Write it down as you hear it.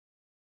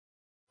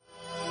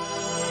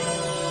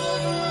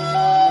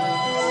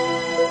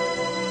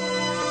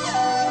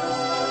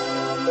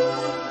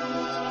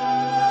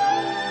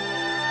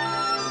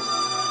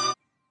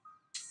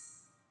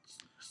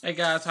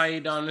guys, how you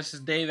doing? This is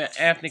David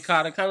Anthony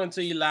Carter coming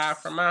to you live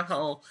from my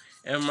home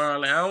in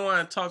Maryland. I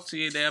want to talk to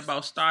you today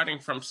about starting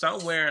from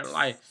somewhere in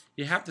life.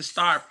 You have to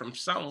start from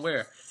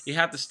somewhere. You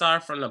have to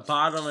start from the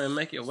bottom and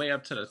make your way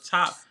up to the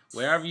top,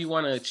 wherever you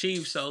want to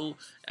achieve. So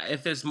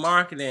if it's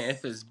marketing,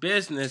 if it's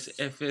business,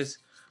 if it's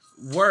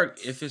work,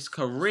 if it's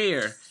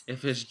career,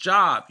 if it's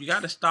job, you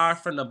got to start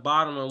from the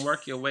bottom and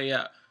work your way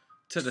up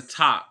to the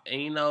top.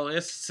 And you know,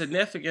 it's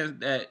significant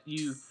that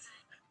you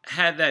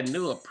had that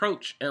new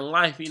approach in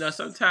life. You know,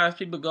 sometimes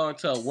people go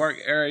into a work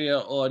area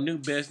or a new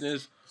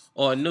business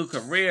or a new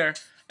career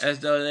as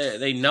though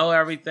they know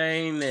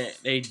everything,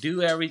 they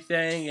do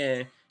everything,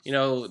 and you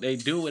know, they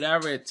do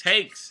whatever it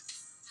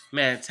takes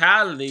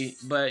mentality.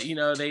 But you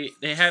know, they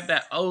have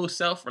that old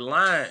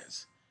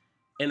self-reliance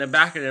in the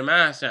back of their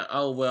mind saying,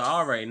 oh, well, I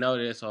already know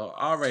this, or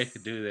I already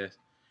could do this.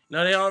 You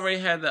know, they already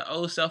have the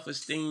old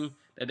self-esteem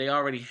that they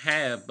already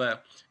have.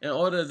 But in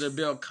order to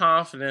build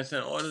confidence,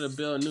 in order to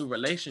build new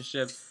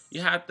relationships,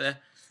 you have to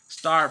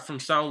start from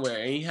somewhere.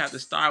 And you have to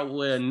start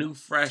with a new,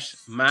 fresh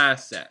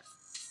mindset,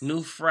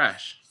 new,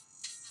 fresh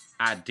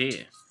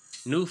idea,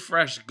 new,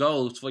 fresh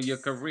goals for your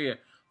career,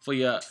 for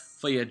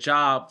your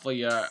job, for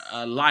your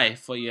life,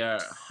 for your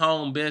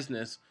home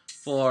business,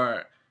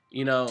 for,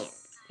 you know,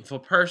 for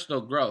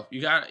personal growth.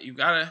 You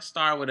gotta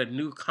start with a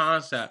new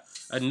concept,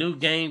 a new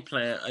game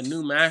plan, a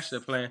new master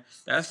plan.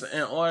 That's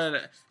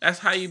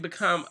how you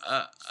become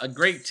a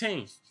great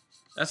team.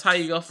 That's how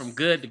you go from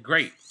good to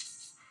great.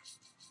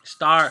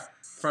 Start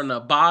from the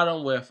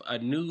bottom with a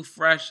new,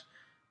 fresh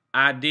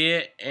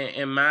idea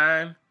in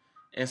mind,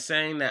 and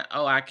saying that,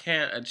 oh, I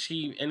can't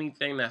achieve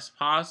anything that's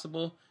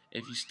possible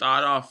if you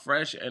start off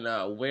fresh and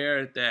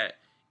aware that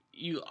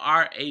you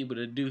are able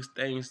to do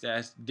things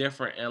that's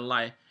different in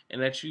life,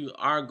 and that you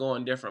are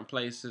going different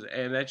places,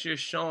 and that you're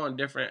showing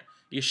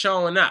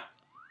up.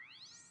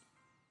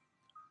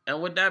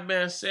 And with that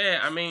being said,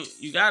 I mean,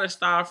 you got to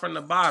start from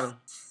the bottom,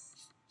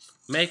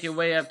 make your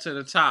way up to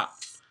the top.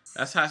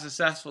 That's how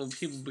successful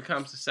people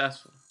become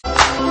successful.